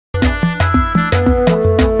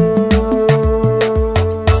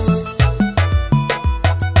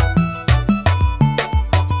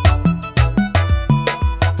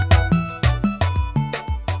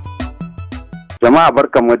Jama'a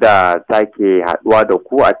barkamu da sake haɗuwa da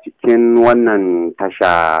ku a cikin wannan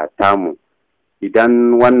tasha tamu.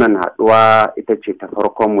 Idan wannan haɗuwa ita ce ta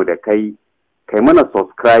farkonmu da kai mana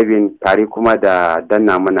subscribing tare kuma da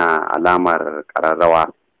danna mana alamar ƙararrawa.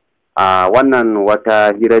 Wannan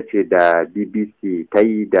wata hira ce da BBC ta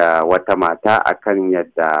yi da wata mata akan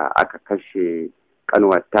yadda aka kashe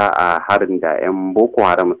kanwata a harin da 'yan Boko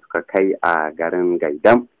Haram suka kai a garin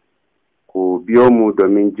Geidam. Ku biyo mu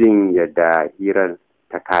domin jin yadda hirar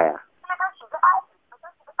ta kaya.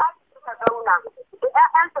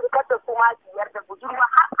 ‘Ya'yan surkar da kuma biyar da budurwa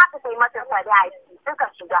har aka kai mata sadaki suka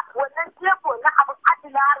shiga. Wannan tefo na abu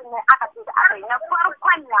adilarin ne aka ce da aka yi na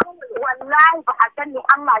farkon nan wallahi ba a san ne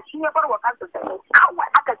amma shi ya bar wa kansu sani kawai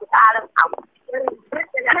aka ji ƙarin abu.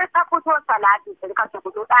 Sai ta fito salati surkar ta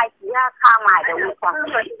fito ɗaki ya kama da wuta.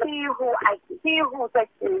 Ihu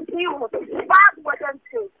take babu wajen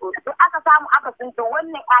ceto. To aka samu aka sunto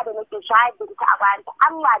wannan ya da nake shayar da ita a bayan ta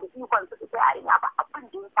Allah da ikon su ita yarinya ba abin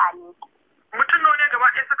da ya same ta. Mutum ne gaba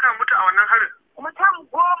ɗaya suka mutu a wannan harin? Mutum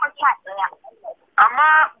 11. Amma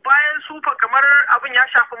bayan sufa kamar abin ya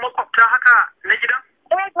shafi makwabta haka na gidan?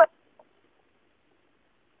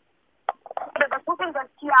 Daga sufin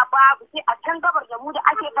gaskiya babu sai a can gabar da mu da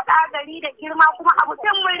ake faɗa gari da girma kuma abu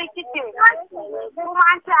sun mun rikice. Kuma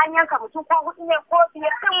an ce an yanka mutum ko 4 ne ko 5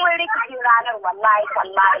 sun mun rikice ranar wallahi.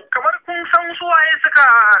 Kamar kun san suwaye suka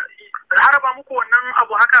harba muku wannan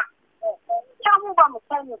abu haka? Can mu ba mu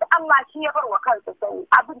sani da Allah shi ya bar wa kansa sani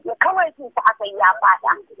abin da kawai sun sa aka yi ya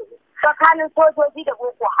fada tsakanin sojoji da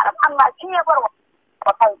Boko Haram Allah shi ya bar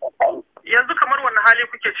wa kansa sani. Yanzu kamar wannan hali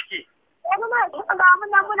kuke ciki? Muna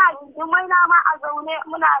jimai na ma a zaune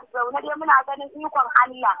dai muna ganin ikon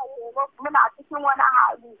Allah muna cikin wani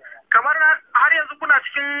hali. Kamar har yanzu kuna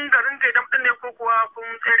cikin garin Geidam ɗin ne ko kuwa kun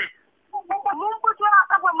tsere? Mun fito a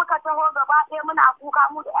kafa muka taho gaba ɗaya muna kuka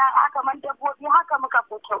mu da 'ya'ya kamar dabbobi haka muka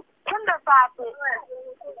fito. Tun da safe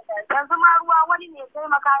yanzu ma ruwa wani ne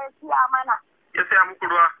taimaka ya siya mana. Ya siya muku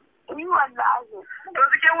ruwa? Yi wallahi. To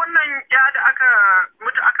suke wannan ya da aka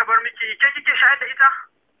mutu aka bar miki ke kike shayar da ita?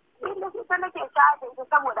 Inda ita nake shayar da ita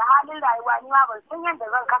saboda halin rayuwa ni ma ban san yadda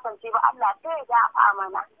zan kasance ba Allah sai ya dafa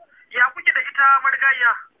mana. Ya kuke da ita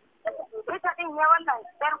marigayya? Ita din ya wannan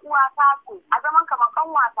yar uwa ta ce a zaman kamar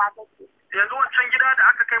kanwata take. Yanzu wancan gida da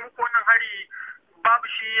aka kai muku wannan hari babu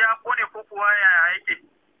shi ya kone ko kuwa yaya yake?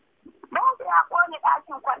 Babu ya kone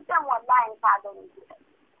ɗakin kwancen wallahi ta gani.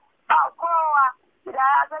 Ba kowa da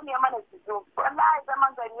ya zame mana fito wallahi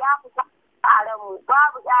zaman gari ya fita tare mu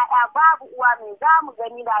babu ƴaƴa babu uwa me za mu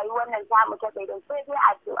gani rayuwar nan ta mu ta sai dai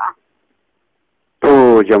addu'a.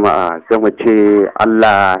 To jama'a sai mu ce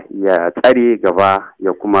Allah ya tsare gaba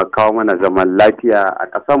ya kuma kawo mana zaman lafiya a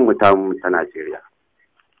ƙasar mu ta Najeriya.